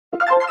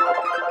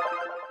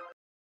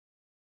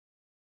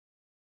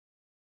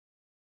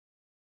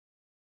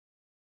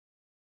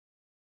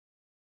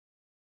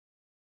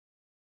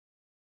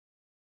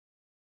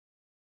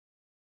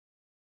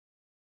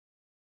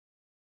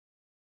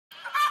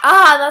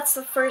Ah, that's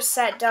the first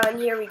set done.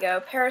 Here we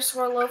go.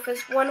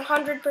 Parasaurolophus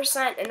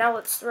 100%, and now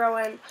let's throw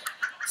in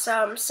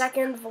some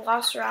second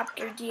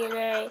Velociraptor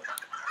DNA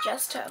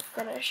just to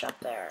finish up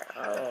there.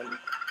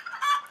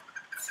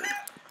 Let's see.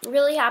 I'm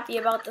really happy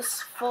about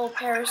this full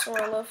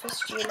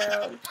Parasaurolophus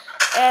genome.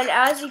 And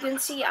as you can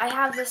see, I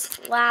have this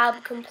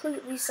lab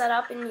completely set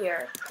up in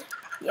here.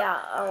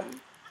 Yeah,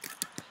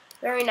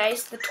 very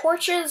nice. The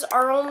torches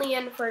are only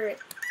in for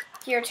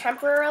here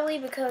temporarily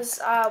because,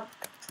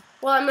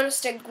 well, I'm going to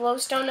stick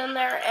glowstone in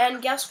there,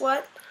 and guess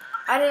what?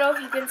 I don't know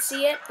if you can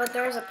see it, but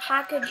there's a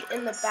package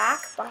in the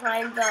back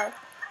behind the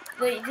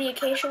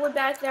acacia wood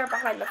back there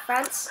behind the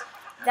fence.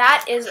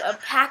 That is a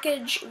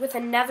package with a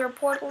nether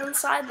portal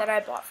inside that I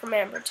bought from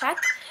Amber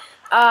Tech.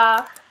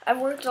 I've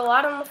worked a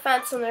lot on the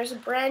fence, and there's a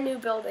brand new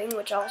building,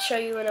 which I'll show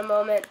you in a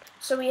moment.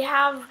 So we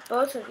have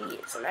both of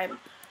these, and I'm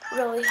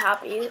really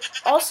happy.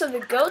 Also, the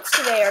goats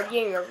today are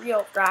being a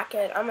real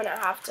racket. I'm going to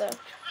have to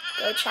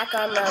go check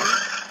on them.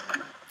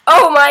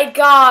 Oh my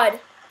god!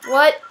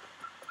 What?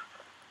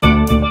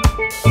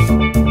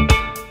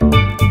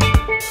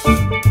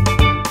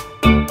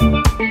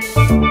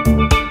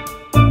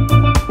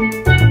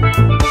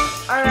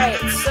 Alright,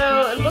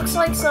 so it looks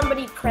like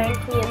somebody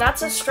pranked me, and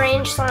that's a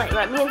strange sign.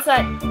 That means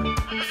that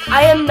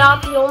I am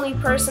not the only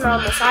person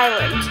on this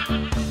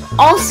island.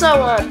 Also,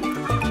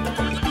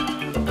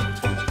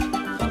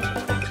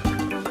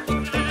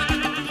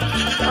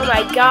 oh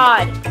my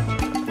god.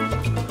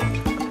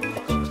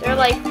 They're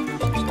like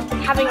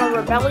having a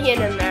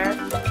rebellion in there.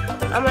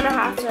 I'm gonna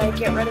have to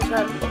get rid of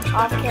them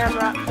off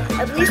camera.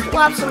 At least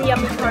we'll have some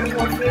yummy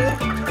carnivore food.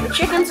 The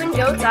chickens and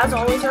goats, as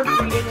always, are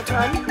breeding a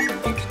ton.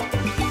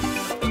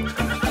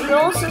 And you'll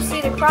also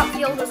see the crop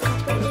field is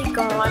completely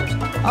gone.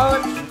 All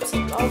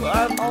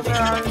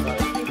there are is a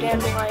few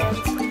dandelions.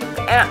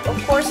 And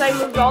of course, I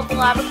moved all the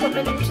lab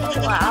equipment into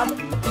the lab.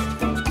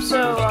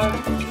 So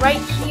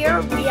right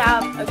here we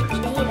have a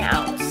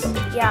greenhouse.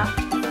 Yeah,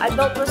 I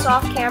built this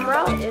off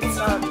camera. It's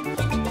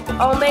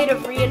all made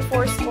of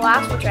reinforced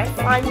glass, which I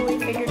finally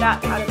figured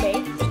out how to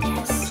make.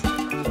 Yes.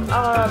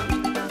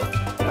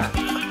 Yeah.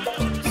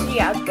 So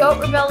yeah, Goat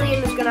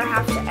Rebellion is gonna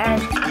have to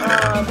end.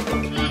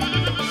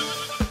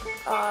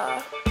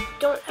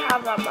 Don't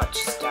have that much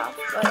stuff,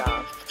 but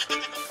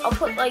I'll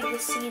put like the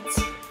seeds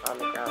on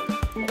the ground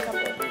in a couple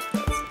of these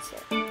places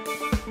here.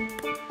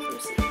 Some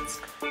seeds.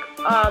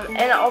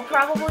 And I'll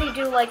probably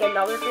do like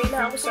another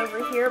greenhouse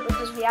over here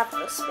because we have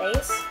the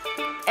space.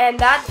 And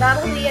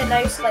that'll be a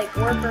nice like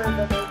worker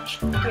village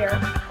here.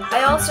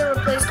 I also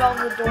replaced all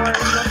the doors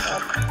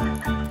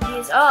with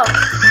these. Oh.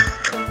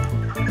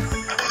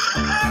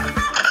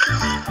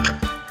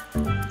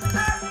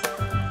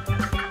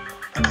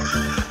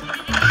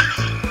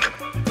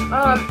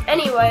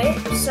 Anyway,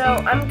 so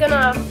I'm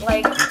gonna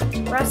like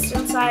rest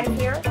inside of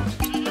here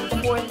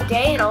for the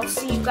day, and I'll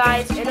see you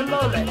guys in a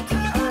moment.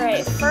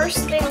 Alright,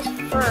 first things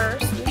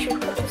first, we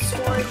should put the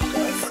storage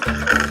disc.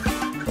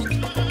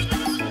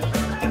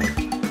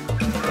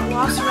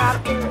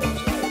 Velociraptor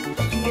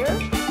is here.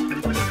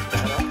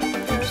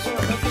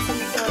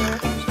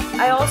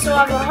 I also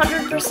have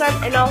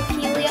 100% an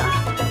Alhelia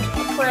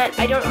plant.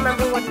 I don't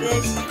remember what it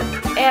is.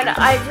 And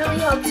I really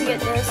hope to get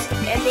this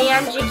an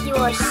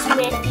Angicula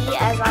Smithy,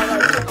 as I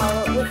like to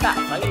call it, with that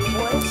funny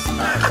voice.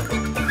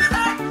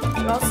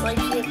 I'd also like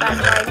to get that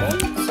grinding.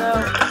 So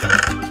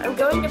I'm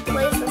going to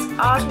place this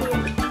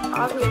Osmium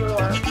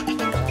lore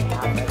that I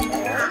have right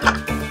there.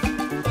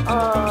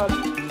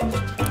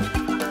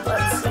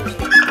 Let's see.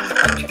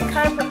 I'm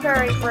kind of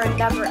preparing for a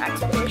Never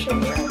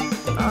expedition here.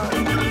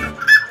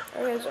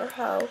 There's our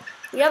hoe.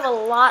 We have a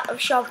lot of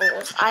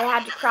shovels. I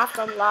had to craft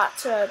a lot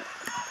to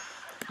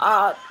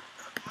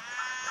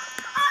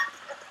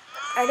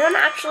I don't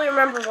actually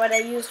remember what I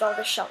used all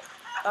the shovels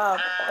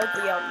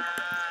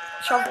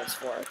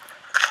for.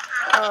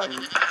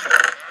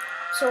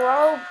 So we're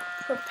all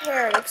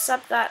prepared,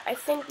 except that I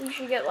think we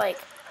should get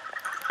like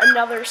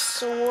another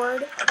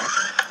sword.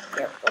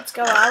 Here, let's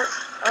go out.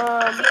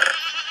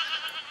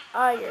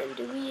 Iron.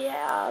 Do we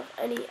have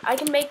any? I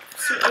can make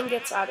some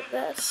ingots out of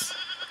this.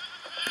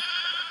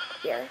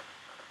 Here.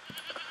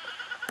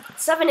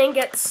 7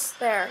 ingots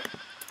there.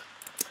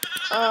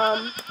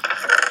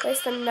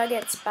 Place the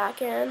nuggets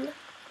back in.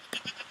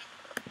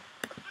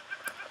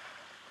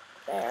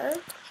 There.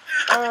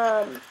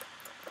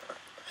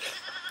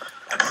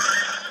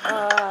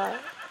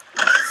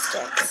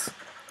 Sticks.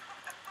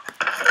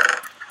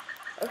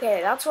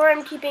 Okay, that's where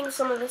I'm keeping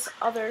some of this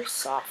other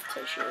soft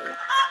tissue.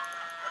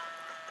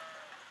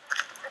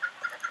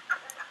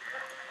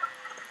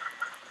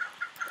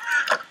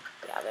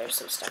 Yeah, there's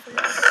some stuff in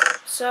there.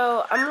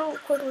 So, I'm gonna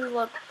quickly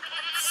look.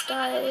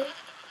 Sky.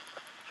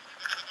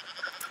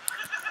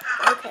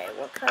 Okay,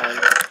 what kind?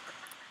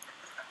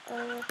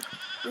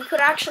 We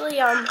could actually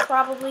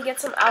probably get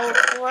some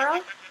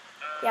Aliflora.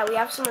 Yeah, we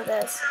have some of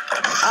this.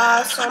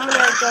 So I'm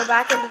gonna go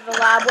back into the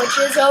lab, which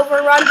is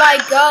overrun by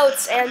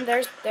goats, and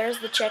there's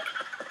the chick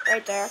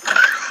right there.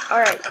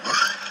 Alright.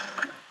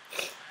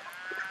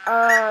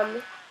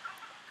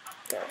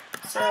 Here.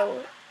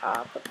 So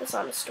put this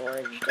on a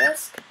storage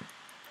disk.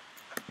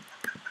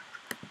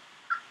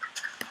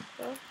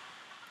 Okay.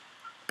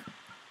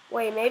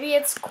 Wait, maybe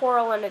it's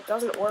coral and it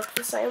doesn't work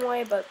the same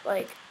way, but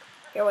like,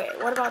 here, wait,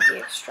 what about the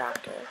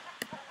extractor?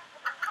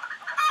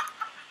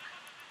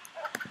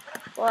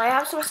 Well, I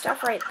have some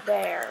stuff right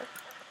there.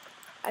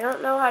 I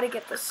don't know how to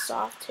get the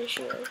soft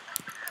tissue.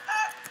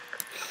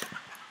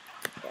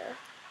 Here.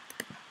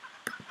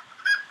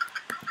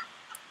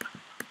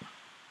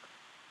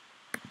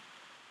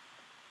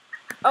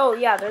 Oh,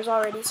 yeah, there's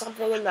already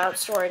something in that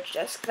storage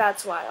disk.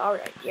 That's why.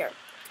 Alright, here.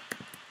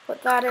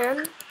 Put that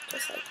in,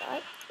 just like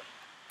that.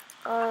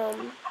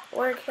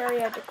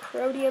 Oricaria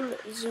Dicrodium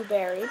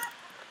Zooberry.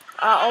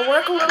 I'll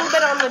work a little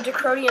bit on the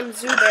Dicrodium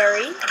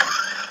Zooberry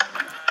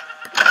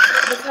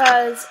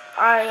because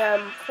I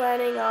am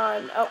planning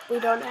on. Oh, we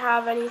don't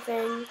have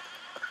anything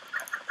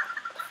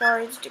as far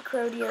as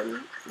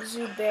Dicrodium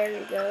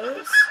Zooberry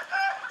goes.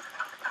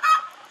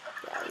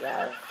 Yeah, we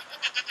have.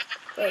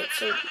 Wait,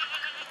 so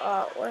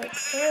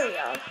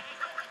Oricaria,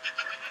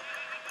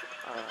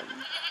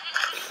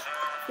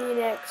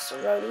 Phoenix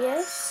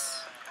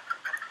Erroneous,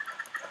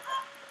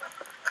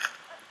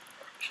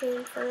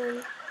 Chain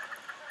Fern.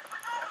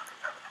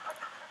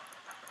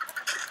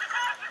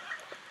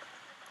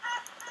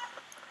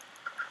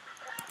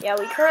 Yeah,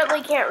 we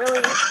currently can't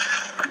really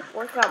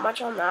work that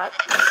much on that.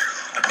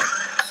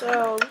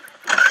 So,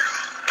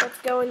 let's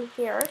go in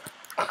here.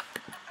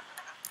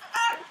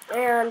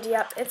 And,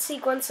 yep, it's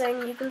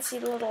sequencing. You can see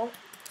the little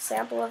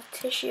sample of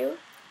tissue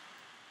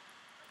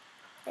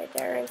right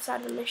there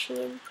inside the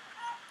machine.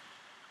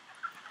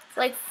 It's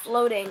like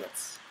floating.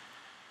 It's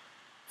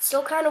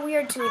still kind of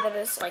weird to me that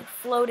it's like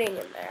floating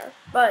in there.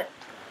 But,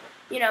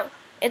 you know,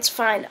 it's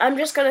fine. I'm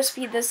just going to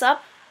speed this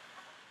up.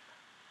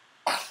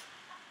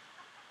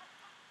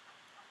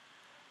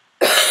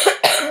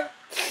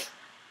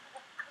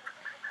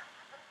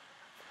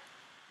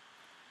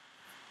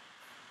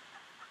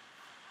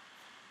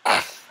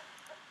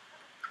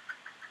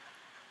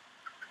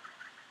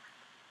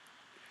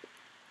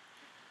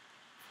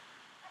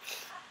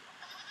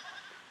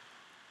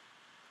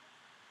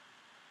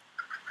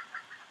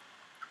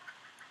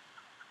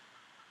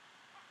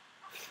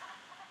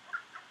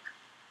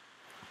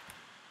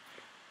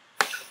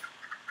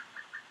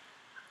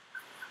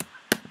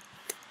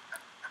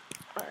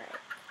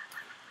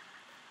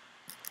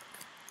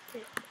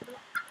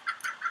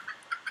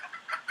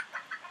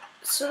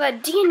 So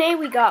that DNA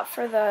we got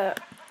for the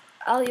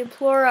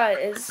Alloplura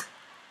is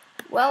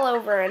well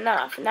over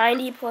enough.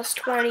 90 plus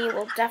 20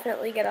 will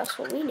definitely get us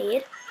what we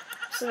need.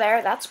 So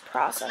there, that's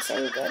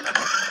processing. Good.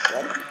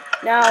 Good.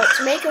 Now,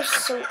 to make the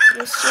swords,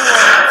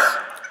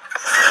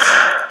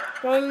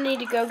 we're going to need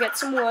to go get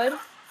some wood.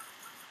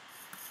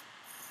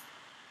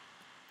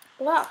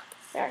 Voila.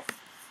 There.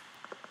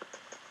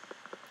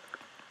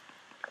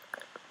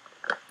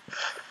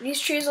 These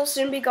trees will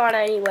soon be gone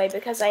anyway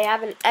because I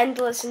have an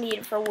endless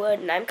need for wood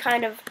and I'm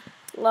kind of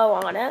low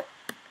on it.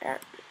 There.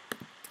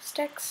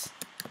 Sticks.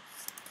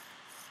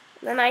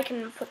 Then I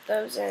can put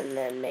those in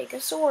and make a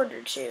sword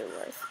or two.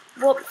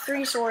 Well,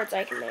 3 swords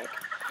I can make.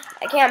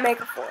 I can't make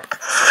a 4th.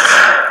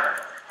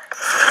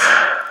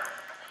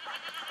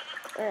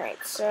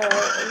 Alright, so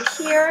in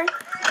here,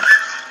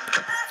 let's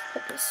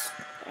put this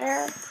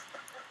there.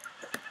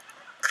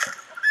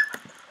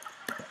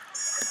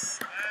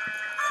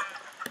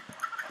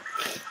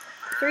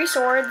 Three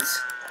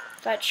swords,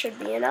 that should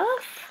be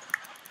enough.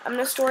 I'm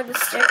gonna store the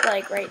stick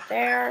like right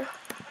there.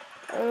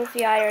 And with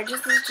the iron,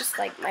 this is just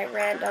like my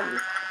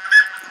random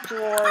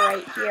drawer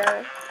right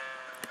here.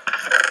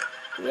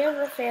 Do we have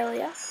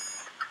Raphaelia?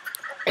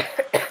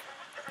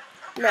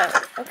 No,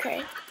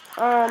 okay.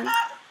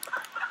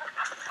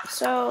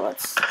 So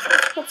let's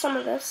put some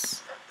of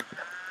this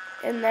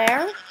in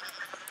there.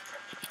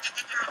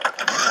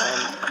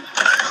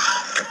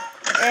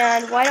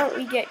 And why don't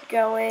we get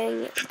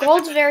going?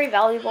 Gold's very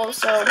valuable,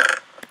 so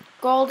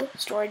gold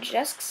storage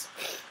discs.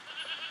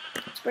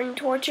 Let's bring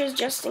torches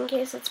just in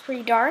case it's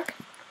pretty dark.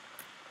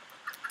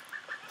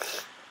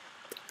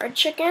 Our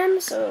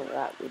chicken, so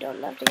that we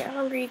don't have to get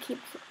hungry.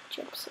 Keep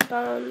chips and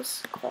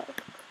bones. Cool.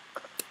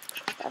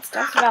 That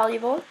stuff's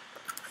valuable.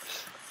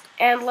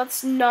 And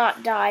let's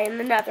not die in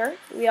the nether.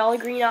 We all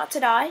agree not to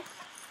die.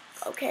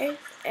 Okay,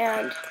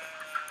 and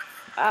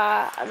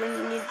I'm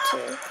gonna need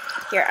to.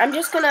 Here, I'm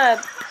just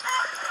gonna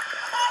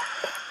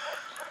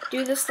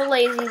do this the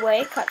lazy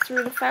way, cut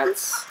through the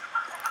fence.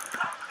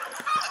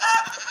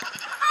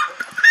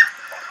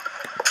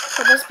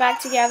 Put this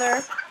back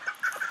together.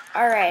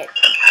 Alright.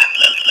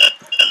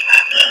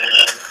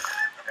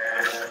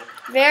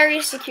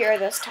 Very secure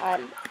this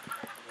time.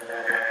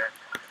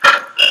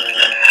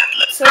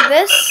 So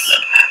this...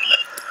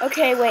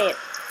 Okay, wait.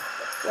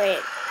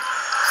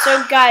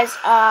 So guys,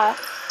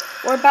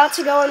 We're about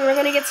to go and we're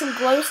going to get some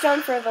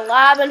glowstone for the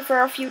lab and for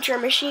our future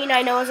machine.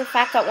 I know as a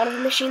fact that one of the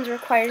machines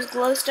requires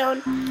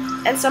glowstone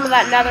and some of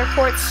that nether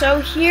quartz. So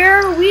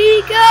here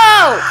we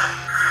go!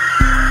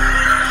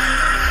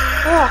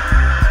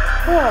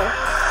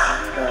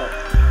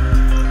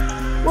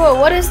 Whoa,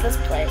 what is this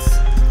place?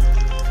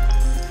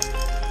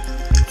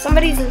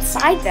 Somebody's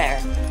inside there.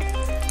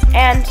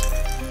 And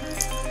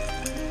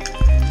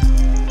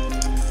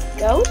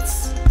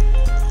goats?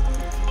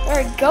 There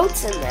are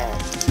goats in there.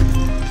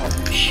 Oh,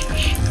 shh.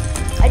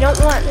 I don't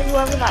want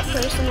whoever that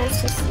person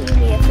is to see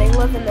me if they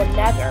live in the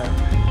nether.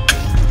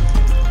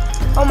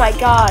 Oh my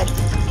god.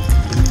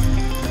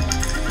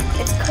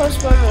 It's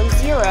Coast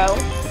 110.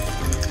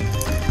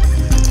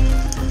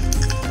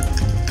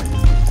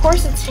 Of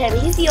course it's him.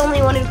 He's the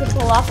only one who could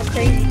pull off a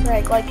crazy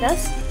prank like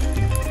this.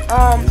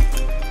 I'm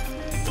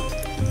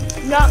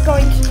not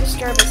going to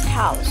disturb his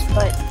house,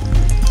 but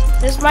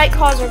this might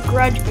cause a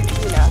grudge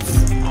between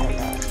us. I don't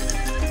know.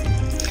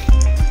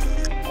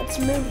 Let's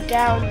move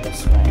down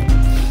this way.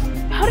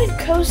 How did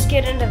Coast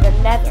get into the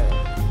nether?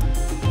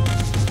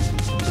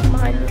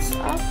 Mine this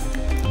up.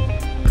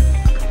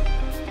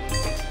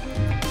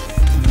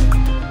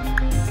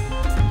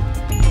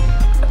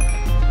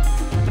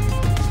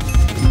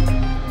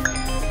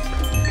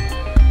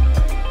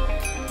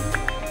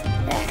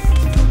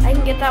 I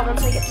can get that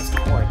once I get this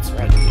quartz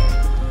right here.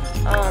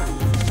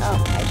 Oh,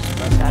 I just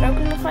broke that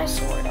open with my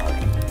sword.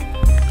 Alright.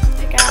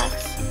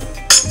 Pickaxe.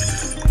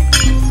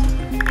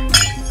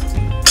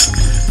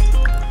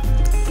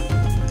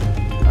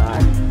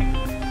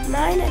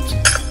 Mine it.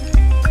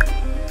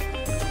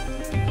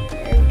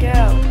 There we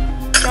go.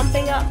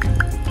 Jumping up.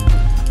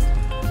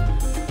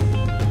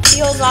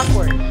 Feels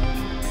awkward. I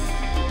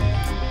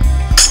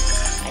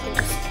can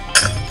just...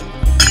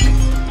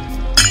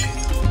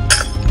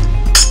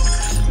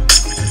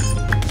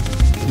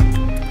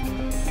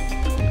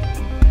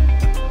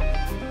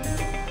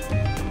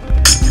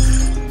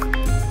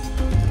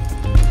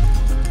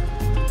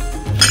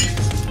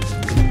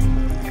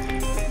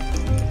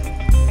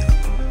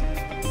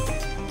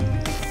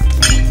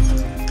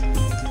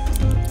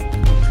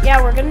 Yeah,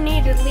 we're gonna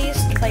need at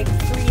least like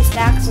 3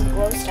 stacks of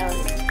glowstone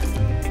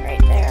right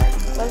there.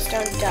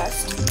 Glowstone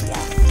dust,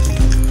 yeah.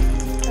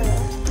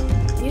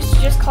 I'm used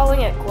to just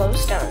calling it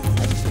glowstone,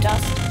 like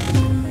dust.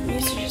 I'm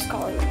used to just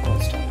calling it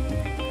glowstone.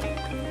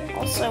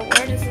 Also,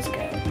 where does this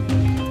go?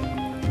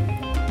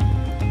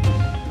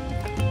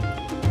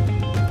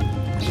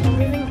 So we're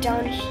moving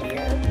down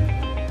here.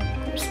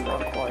 There's some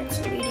more quartz.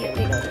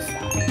 Immediately notice that.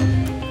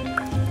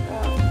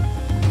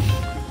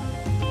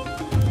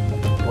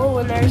 Oh,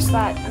 and there's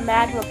that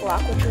magma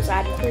block, which was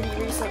added pretty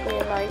recently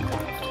in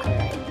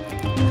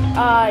Minecraft.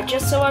 Alright.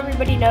 Just so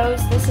everybody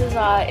knows, this is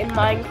in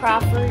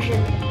Minecraft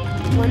version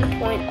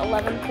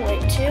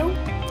 1.11.2.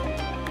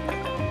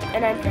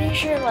 And I'm pretty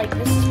sure, like,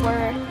 this is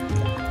where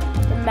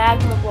the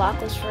magma block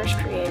was first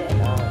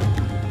created.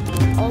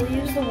 I'll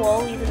use the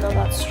wool, even though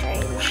that's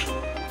strange.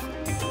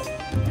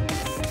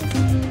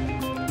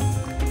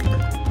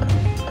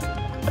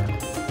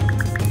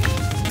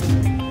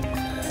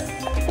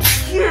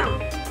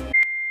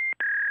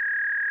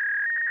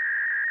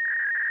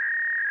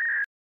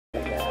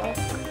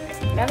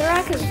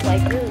 Netherrack is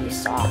like really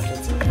soft,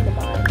 it's easy to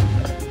mine.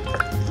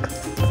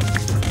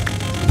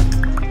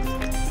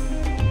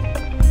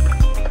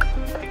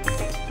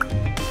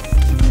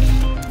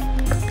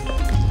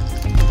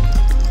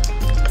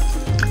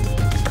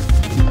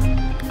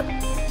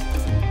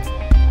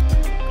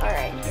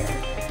 Alright, here.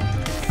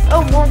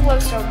 Oh, more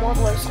glowstone, more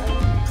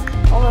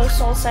glowstone. Although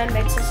soul sand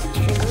makes us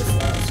extremely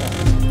slow, so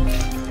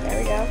there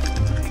we go.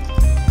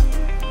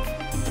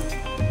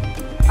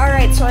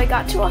 Alright, so I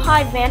got to a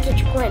high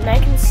vantage point and I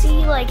can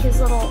see like his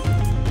little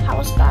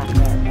house back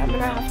there. I'm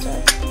gonna have to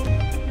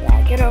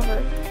get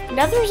over.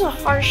 Nether's a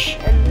harsh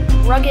and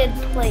rugged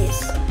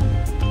place.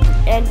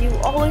 And you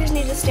always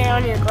need to stay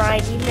on your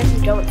grind even if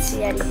you don't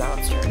see any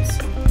monsters.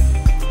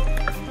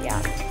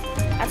 Yeah.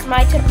 That's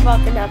my tip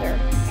about the Nether.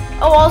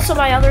 Oh, also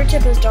my other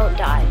tip is don't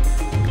die.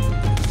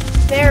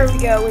 There we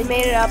go, we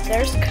made it up.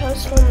 There's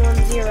Coast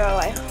 110.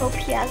 I hope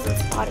he hasn't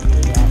spotted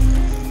me yet.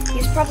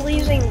 He's probably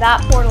using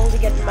that portal to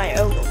get to my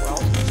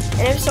overworld.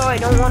 And if so, I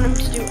don't want him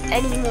to do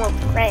any more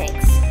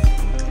pranks.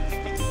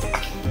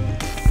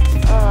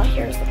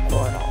 Here's the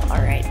portal.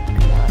 Alright,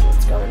 come on,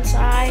 let's go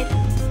inside.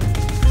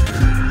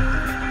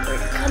 We're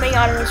coming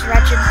out of this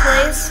wretched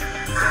place.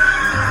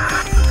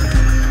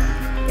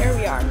 Here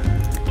we are.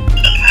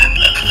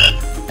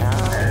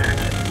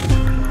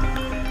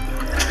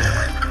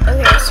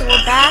 Okay, so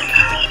we're back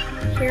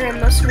here in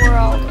this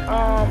world.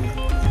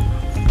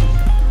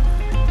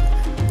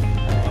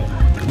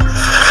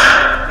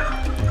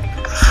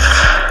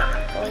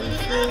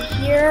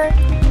 Here.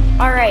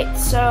 Alright,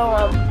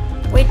 so,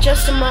 wait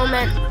just a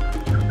moment.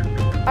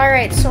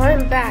 Alright, so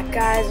I'm back,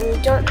 guys, and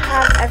we don't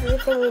have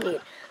everything we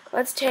need.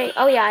 Let's take,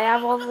 oh yeah, I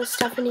have all the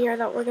stuff in here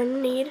that we're gonna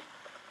need.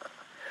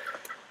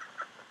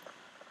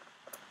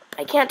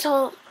 I can't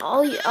tell,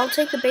 I'll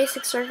take the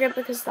basic circuit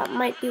because that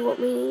might be what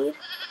we need.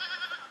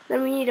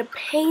 Then we need a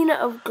pane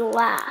of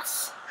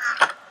glass.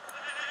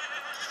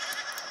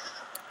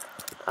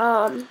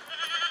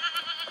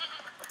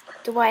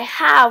 do I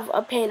have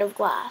a pane of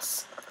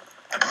glass?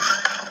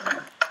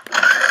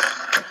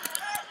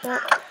 No.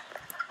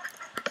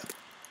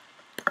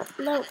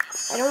 No,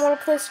 I don't want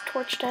to place a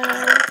torch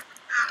down.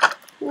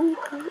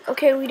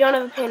 Okay, we don't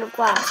have a pane of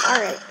glass.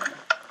 Alright.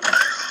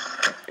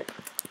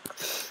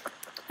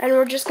 And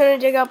we're just going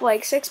to dig up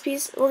like 6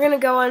 pieces. We're going to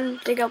go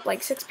and dig up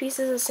like 6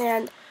 pieces of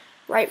sand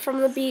right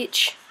from the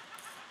beach.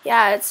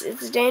 Yeah, it's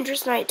a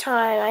dangerous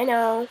nighttime. I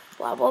know.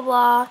 Blah, blah,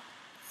 blah.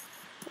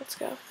 Let's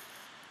go.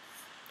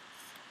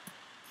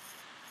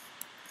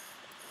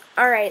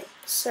 Alright,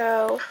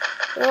 so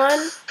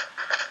 1,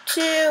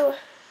 2,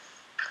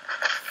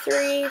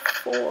 3,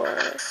 4,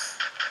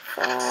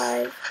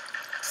 5,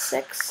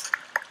 6.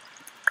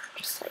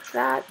 Just like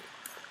that.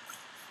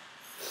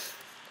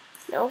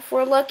 Now, if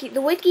we're lucky,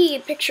 the wiki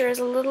picture is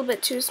a little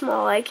bit too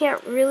small. I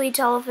can't really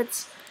tell if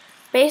it's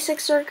basic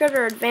circuit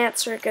or advanced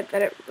circuit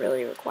that it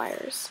really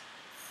requires.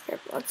 Here,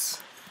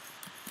 let's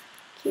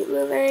keep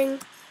moving.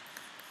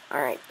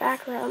 Alright,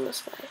 back around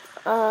this way.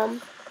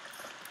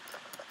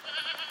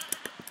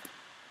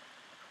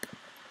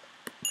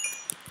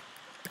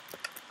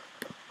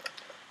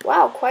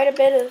 Wow, quite a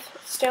bit of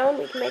stone.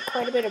 We can make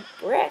quite a bit of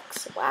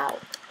bricks. Wow.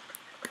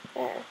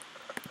 There.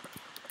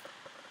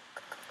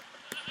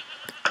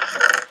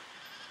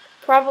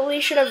 Probably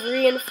should have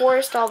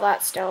reinforced all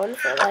that stone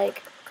for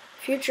like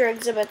future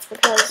exhibits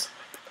because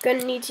we're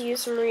gonna need to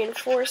use some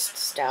reinforced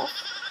stuff.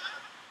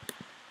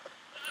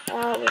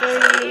 We're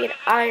going to need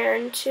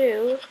iron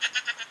too.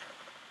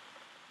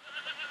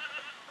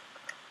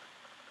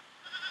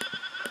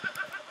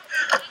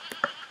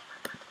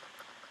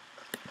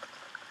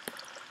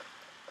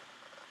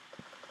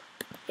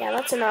 Yeah,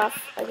 that's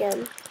enough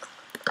again.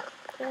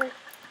 Alright,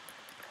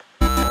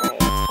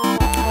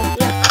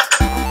 yeah,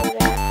 I'll go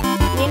there.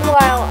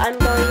 Meanwhile, I'm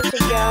going to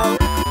go,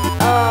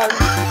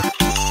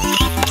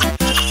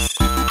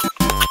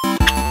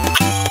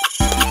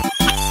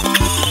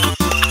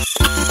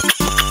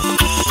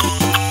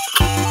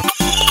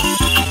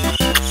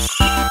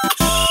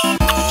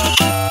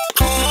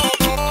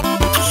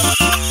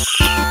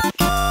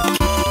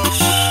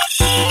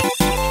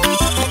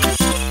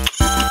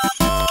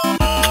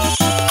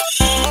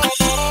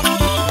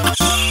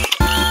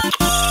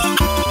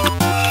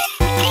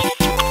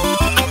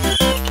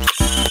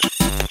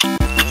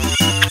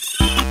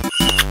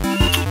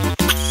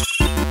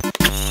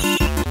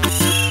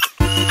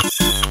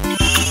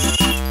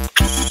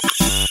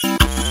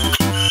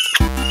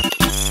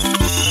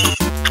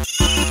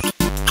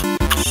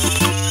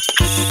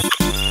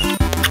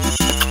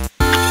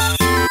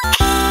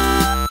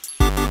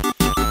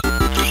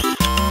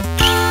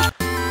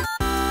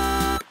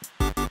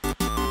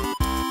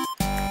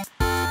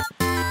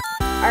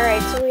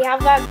 alright, so we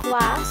have that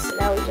glass.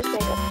 Now we just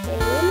make a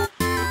pane.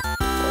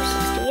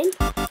 416.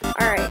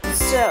 Alright,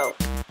 so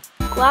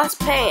glass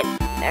pane.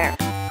 There.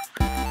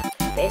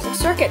 Basic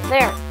circuit.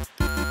 There.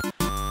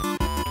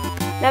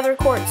 Nether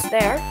quartz.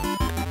 There.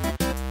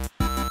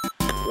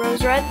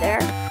 Rose red.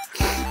 There.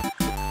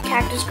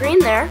 Cactus green.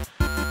 There.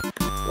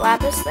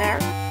 Lapis. There.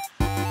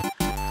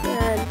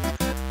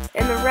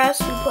 And the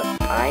rest we put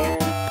iron.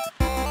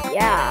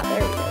 Yeah,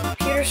 there we go.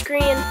 Computer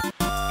screen.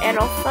 And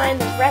I'll find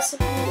the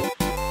recipe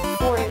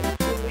for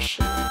the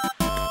machine.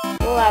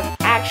 We'll have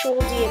actual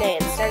DNA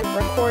instead of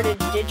recorded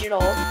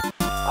digital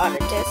on a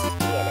disk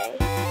DNA.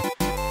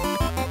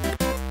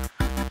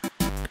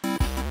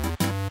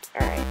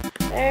 Alright,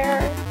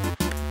 there.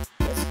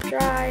 Disk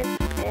drive,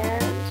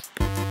 and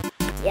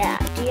yeah,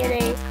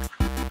 DNA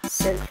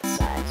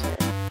synthesizer.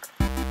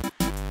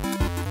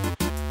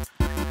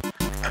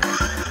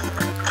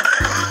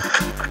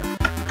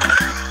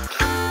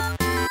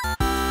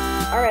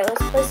 Alright,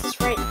 let's place this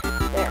right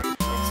there.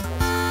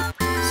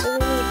 So we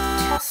need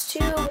test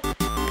tube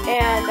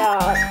and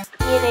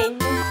DNA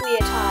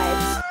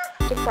nucleotides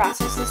to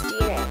process this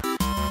DNA.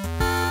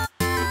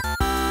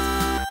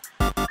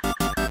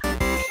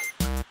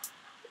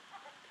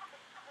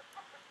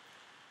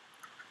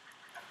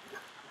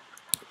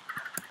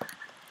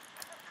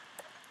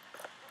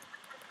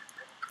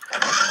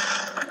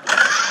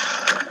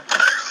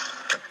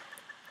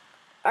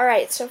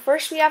 Alright, so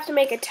first we have to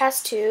make a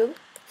test tube.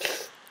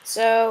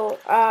 So,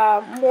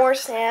 more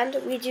sand.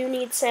 We do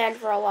need sand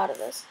for a lot of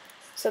this.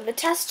 So the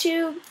test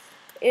tube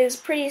is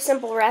pretty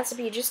simple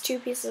recipe, just 2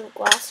 pieces of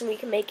glass, and we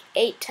can make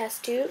 8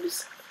 test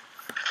tubes.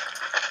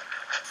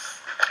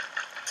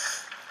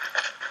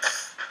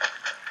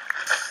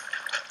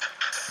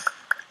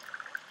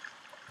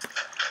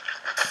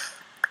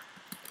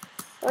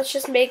 Let's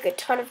just make a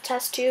ton of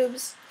test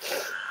tubes.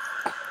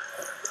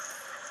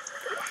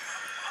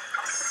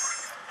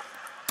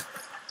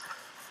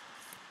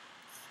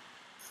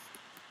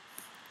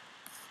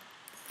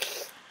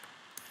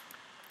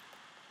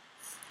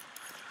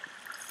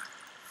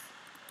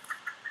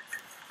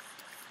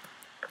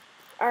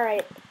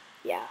 Alright,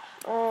 yeah,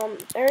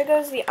 there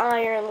goes the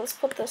iron. Let's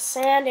put the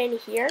sand in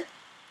here.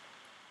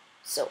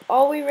 So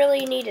all we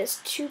really need is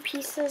 2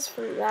 pieces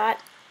from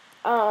that.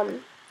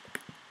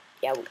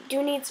 Yeah, we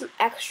do need some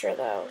extra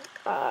though.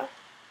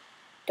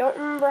 don't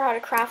remember how to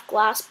craft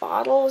glass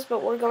bottles,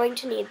 but we're going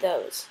to need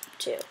those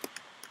too.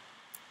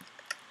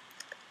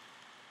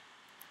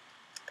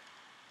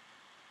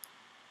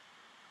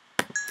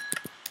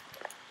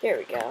 There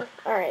we go.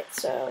 Alright,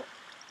 so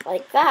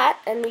like that,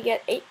 and we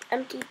get 8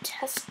 empty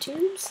test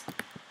tubes.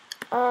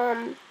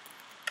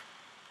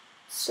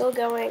 Still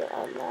going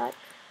on that.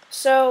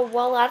 So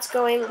while that's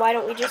going, why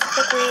don't we just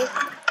quickly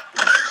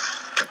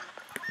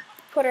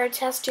put our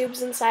test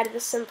tubes inside of the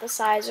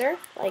synthesizer,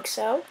 like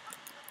so.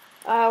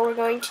 We're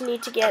going to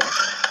need to get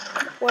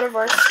one of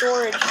our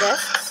storage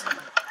disks.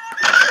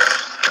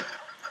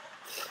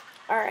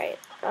 Alright,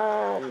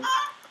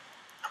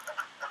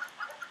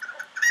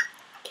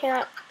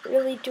 can't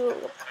really do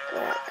it with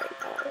that right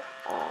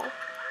now.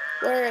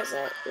 Where is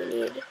it? We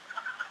need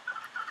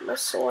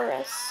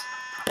Mosaurus.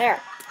 There.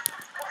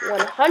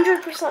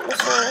 100%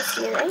 Mosaurus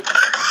DNA.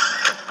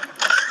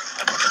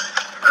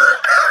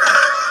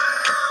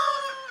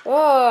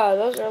 Oh,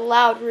 those are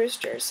loud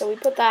roosters. So we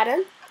put that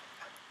in.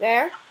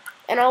 There.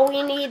 And all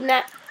we need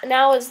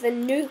now is the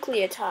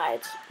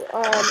nucleotides.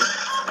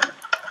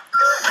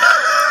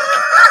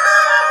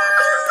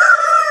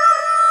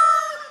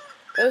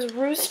 Those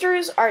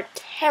roosters are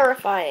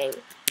terrifying.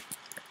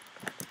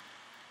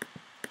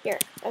 Here,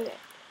 okay.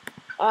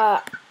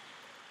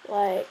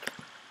 Like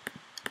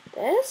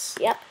this?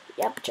 Yep,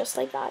 just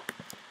like that.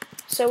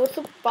 So with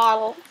the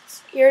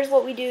bottles, here's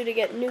what we do to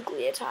get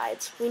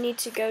nucleotides. We need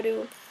to go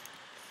to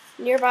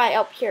nearby,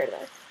 up here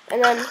though.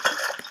 And then,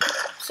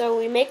 so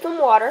we make them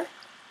water.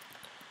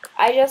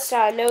 I just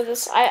know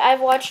this,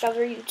 I've watched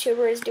other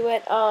YouTubers do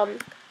it.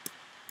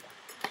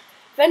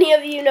 If any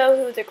of you know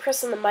who the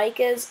Chris and the Mike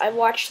is, I've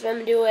watched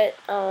them do it.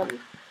 I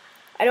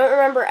don't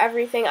remember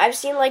everything. I've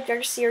seen like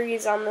their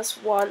series on this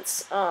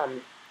once.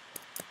 And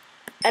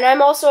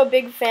I'm also a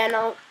big fan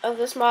of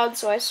this mod,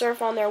 so I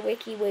surf on their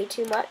wiki way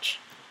too much.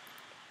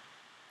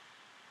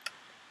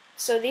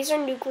 So these are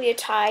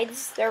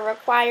nucleotides. They're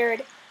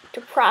required to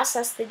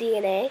process the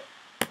DNA.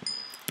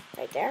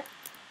 Right there.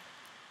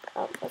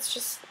 Let's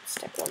just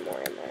stick one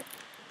more in there.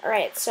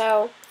 Alright,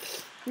 so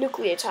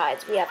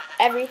nucleotides. We have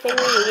everything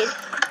we need.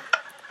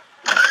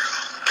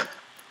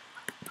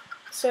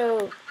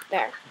 So,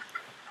 there.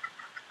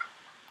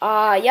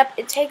 Yep,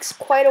 it takes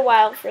quite a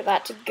while for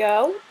that to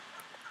go.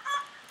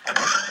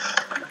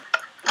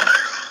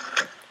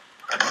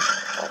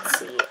 Let's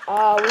see.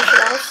 We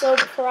should also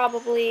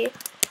probably...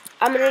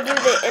 I'm going to do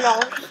the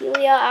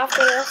inalhelia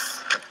after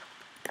this.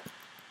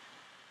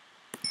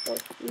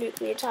 With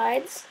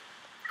nucleotides.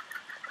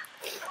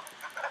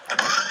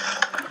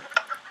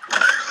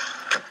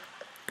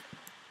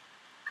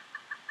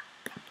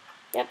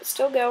 Yep, it's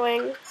still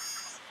going.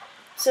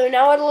 So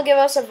now it'll give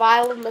us a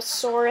vial of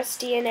Mosaurus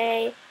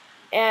DNA,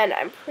 and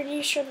I'm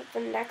pretty sure that the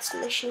next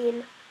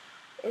machine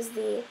is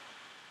the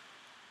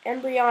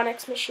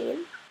embryonics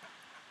machine.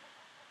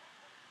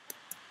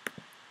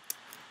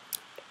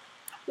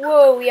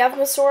 Whoa, we have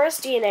Mosaurus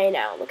DNA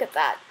now. Look at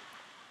that.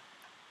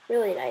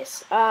 Really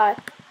nice.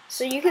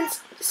 So you can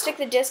stick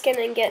the disc in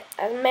and get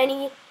as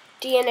many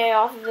DNA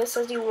off of this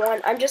as you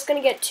want. I'm just going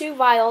to get 2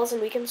 vials,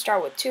 and we can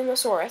start with 2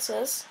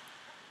 Mosauruses.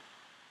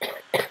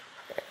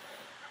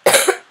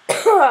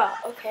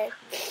 Okay.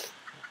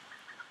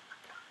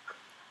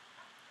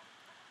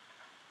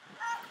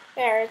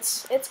 There,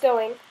 it's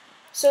going.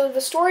 So the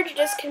storage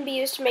disk can be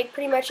used to make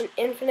pretty much an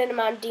infinite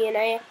amount of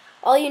DNA.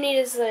 All you need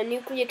is the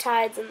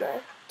nucleotides and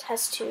the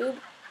test tube.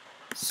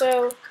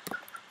 So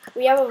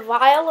we have a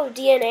vial of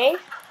DNA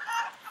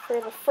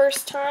for the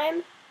first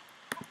time.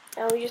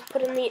 Now we just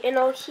put in the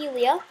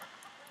inalhelia.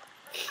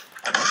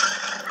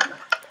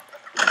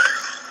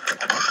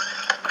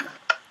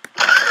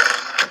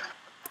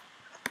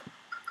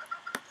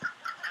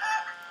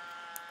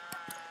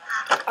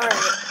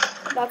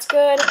 Alright, that's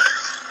good.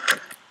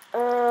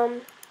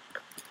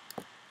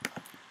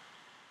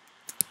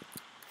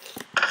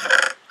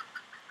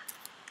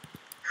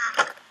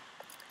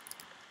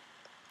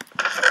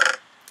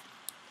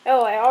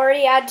 Oh, I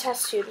already had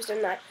test tubes,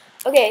 didn't I?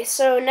 Okay,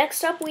 so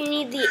next up we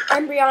need the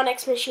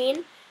embryonics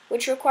machine,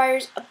 which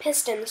requires a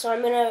piston. So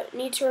I'm gonna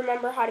need to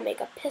remember how to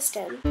make a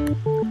piston.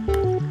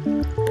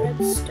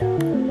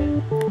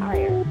 Redstone,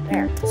 iron,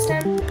 there,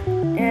 piston.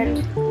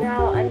 And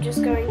now I'm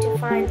just going to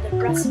find the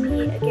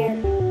recipe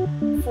again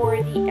for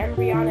the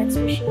embryonics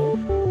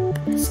machine.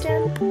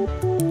 Piston,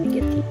 we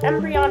get the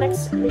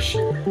embryonics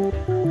machine.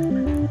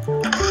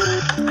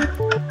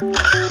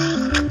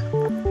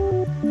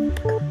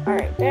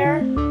 Alright,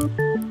 there.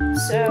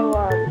 So,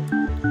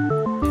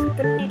 I'm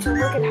gonna need to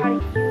look at how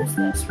to use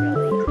this,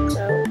 really.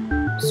 So,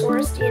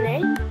 source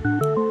DNA.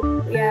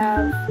 We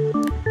have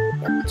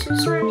 2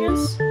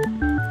 syringes,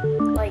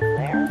 like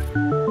there.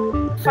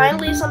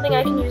 Finally, something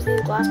I can use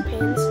these glass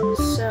panes.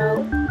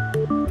 So,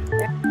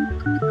 there.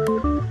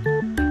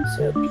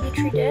 So,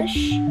 petri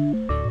dish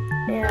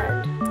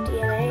and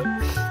DNA.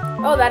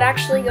 Oh, that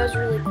actually goes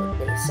really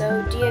quickly.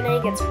 So,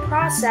 DNA gets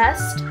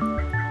processed.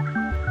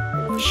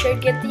 We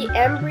should get the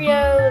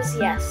embryos.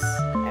 Yes,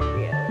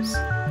 embryos.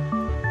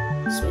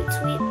 Sweet,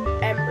 sweet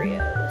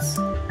embryos.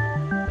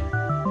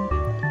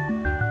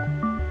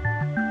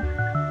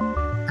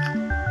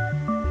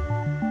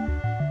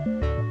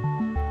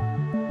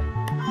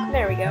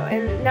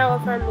 and now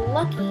if I'm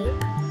lucky,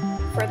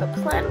 for the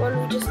plant one,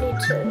 we just need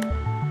to...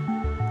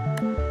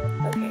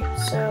 Okay,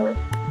 so...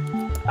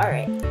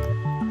 Alright.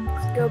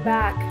 Let's go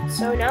back.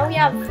 So now we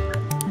have,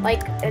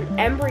 like, an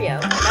embryo.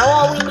 Now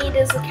all we need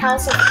is a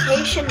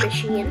calcification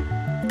machine,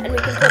 and we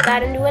can put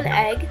that into an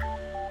egg,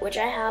 which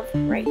I have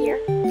right here.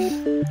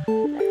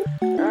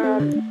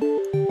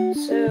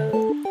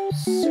 So...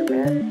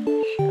 Syringe...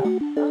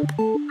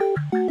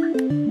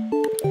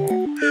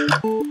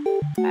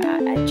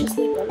 I just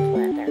need one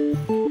plant there.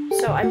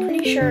 So I'm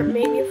pretty sure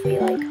maybe if we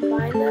like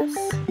combine this,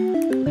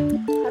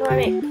 how do I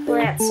make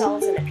plant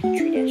cells in a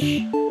petri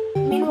dish?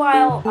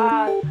 Meanwhile,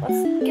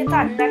 let's get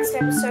that next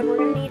episode. We're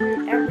gonna need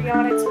an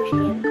embryonics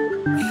machine.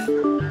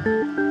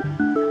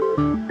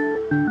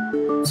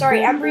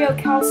 Sorry, embryo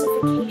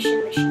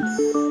calcification machine,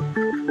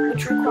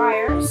 which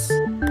requires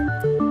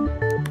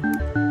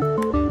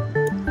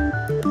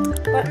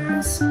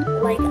buttons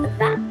like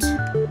that.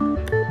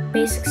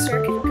 Basic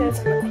circuit goes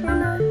in the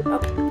corner. Oh,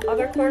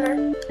 other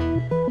corner.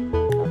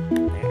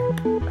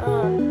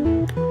 Oh,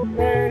 there.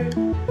 Then,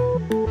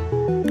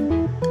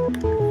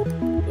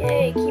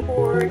 yay,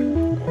 keyboard.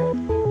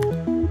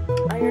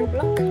 Iron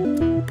block.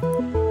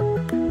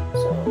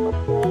 So a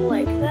ball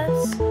like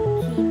this.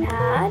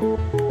 Keypad.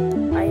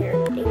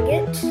 Iron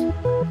ingot.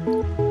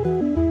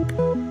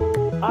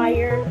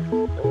 Iron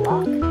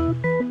block.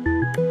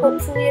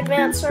 Hopefully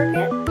advanced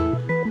circuit.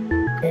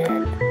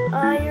 And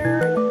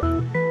iron.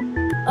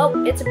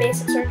 Oh, it's a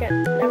basic circuit.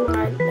 Never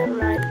mind.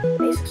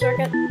 Basic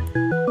circuit.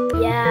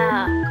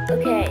 Yeah,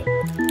 okay.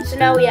 So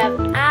now we have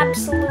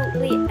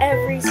absolutely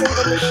every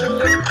single machine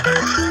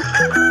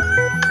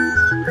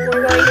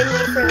we're going to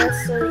need for this.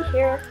 So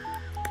here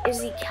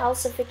is the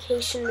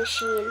calcification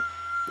machine.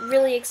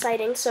 Really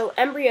exciting. So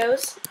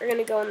embryos are going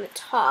to go on the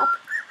top.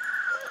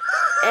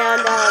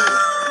 And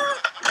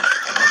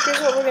here's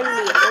what we're going to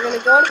need. We're going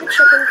to go into the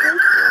chicken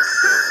coop.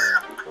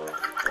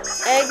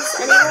 Eggs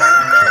anywhere?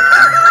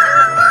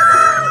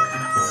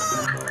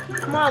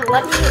 Come on,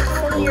 let me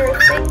fill your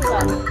things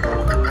up.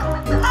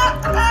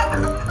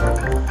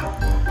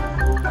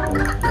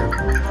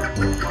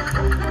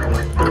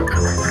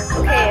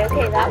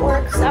 Okay, that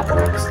works.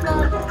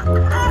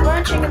 Come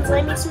on, chickens,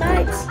 lay me some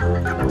eggs.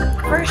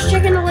 First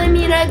chicken to lay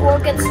me an egg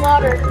won't get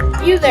slaughtered.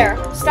 You there,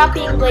 stop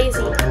being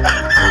lazy.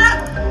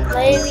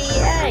 Lay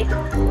the egg.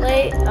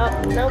 Oh,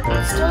 nope,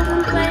 you still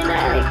didn't lay an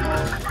egg.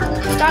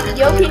 Stop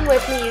yoking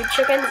with me, you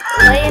chickens.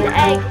 Lay an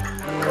egg.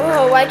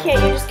 Oh, why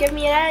can't you just give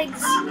me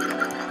eggs?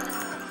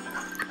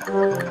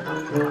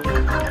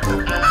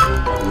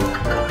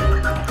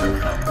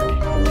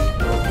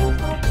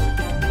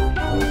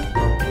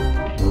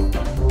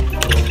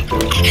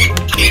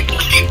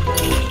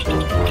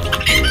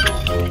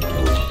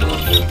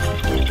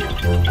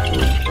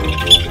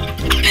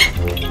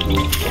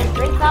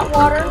 Drink that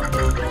water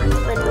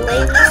and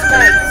lay these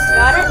eggs.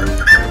 Got it?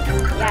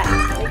 Yeah,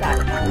 I got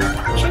it.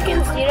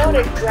 Chickens, do you know what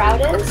a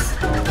drought is?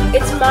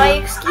 It's my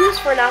excuse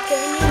for not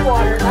giving you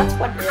water. That's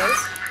what it is.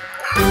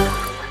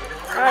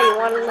 Ah, you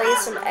want to lay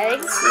some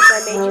eggs since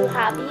I made you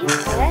happy?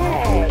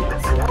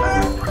 Eggs.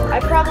 I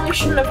probably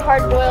shouldn't have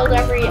hard-boiled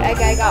every egg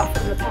I got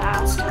from the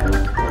past.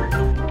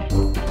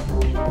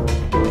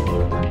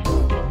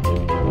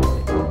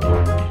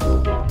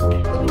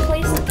 We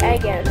place an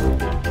egg in,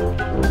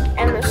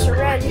 and the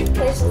syringe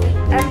places the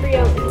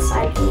embryo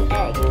inside the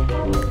egg.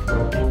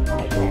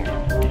 Right there.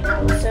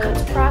 So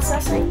it's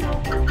processing.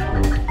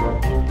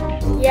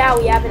 Yeah,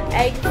 we have an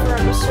egg for a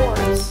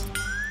Mosaurus.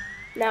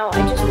 Now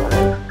I just want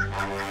to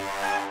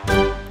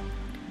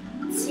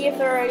see if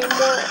there are any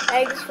more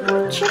eggs from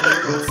the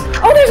chickens.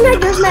 Oh,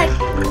 there's an egg!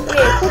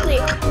 Okay, quickly.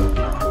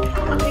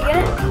 Did we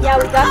get it? Yeah,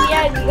 we got the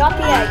egg.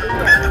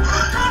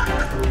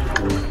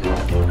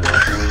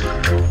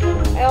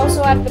 Okay. I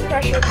also have the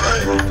pressure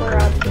plate for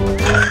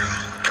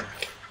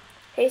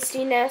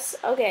hastiness.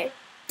 Okay.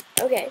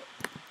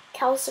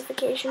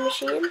 Calcification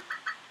machine.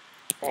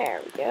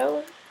 There we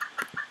go.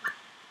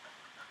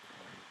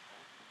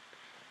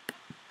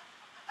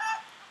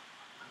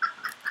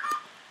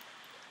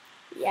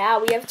 Yeah,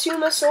 we have 2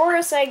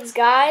 Mosaurus eggs,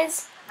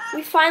 guys.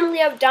 We finally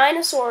have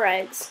dinosaur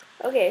eggs.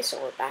 Okay, so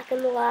we're back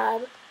in the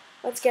lab.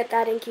 Let's get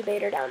that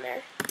incubator down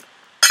there.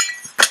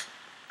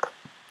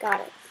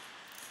 Got it.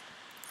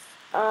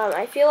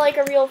 I feel like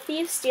a real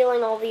thief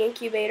stealing all the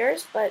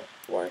incubators, but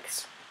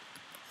works.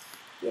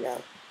 You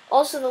know.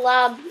 Also, the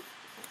lab,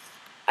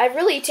 I've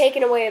really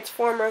taken away its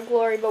former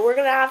glory, but we're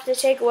going to have to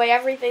take away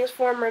everything's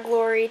former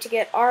glory to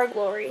get our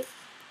glory.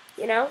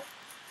 You know?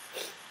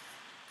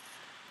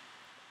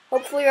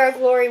 Hopefully our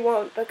glory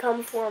won't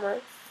become former.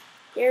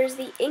 Here's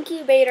the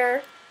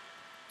incubator.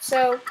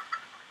 So,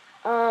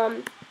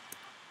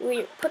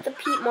 we put the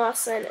peat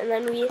moss in, and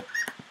then we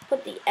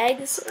put the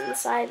eggs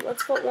inside.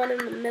 Let's put one in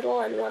the middle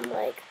and one,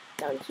 like,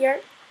 down here.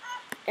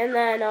 And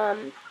then,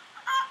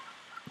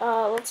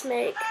 let's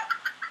make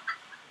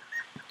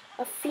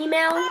a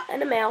female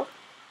and a male.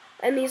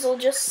 And these will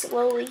just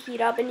slowly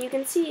heat up. And you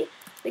can see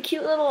the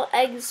cute little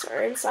eggs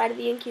are inside of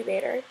the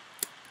incubator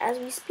as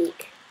we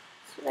speak.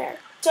 So there.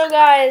 So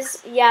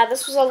guys, yeah,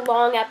 this was a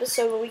long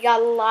episode, but we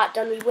got a lot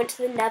done. We went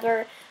to the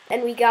Nether,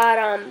 and we got,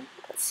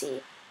 let's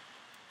see,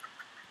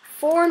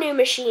 4 new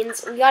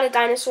machines. We got a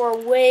dinosaur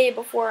way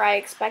before I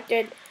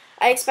expected.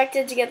 I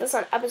expected to get this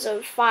on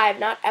episode 5,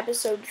 not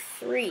episode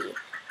 3.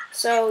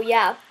 So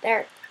yeah,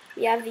 there.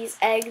 We have these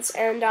eggs,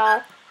 and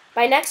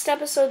by next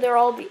episode they'll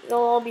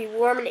all be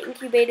warm and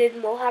incubated,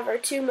 and we'll have our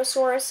 2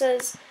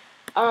 Mosauruses.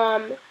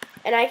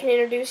 And I can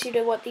introduce you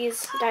to what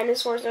these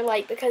dinosaurs are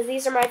like, because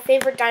these are my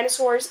favorite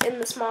dinosaurs in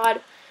this mod.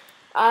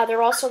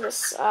 They're also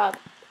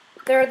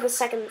they're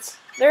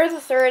the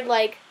third,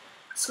 like,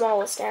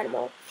 smallest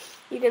animal.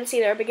 You can see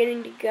they're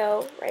beginning to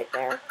go right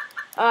there.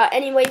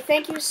 Anyway,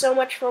 thank you so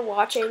much for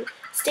watching.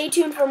 Stay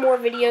tuned for more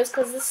videos,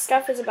 because this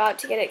stuff is about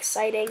to get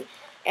exciting.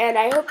 And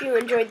I hope you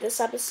enjoyed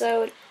this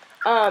episode.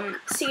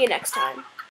 See you next time.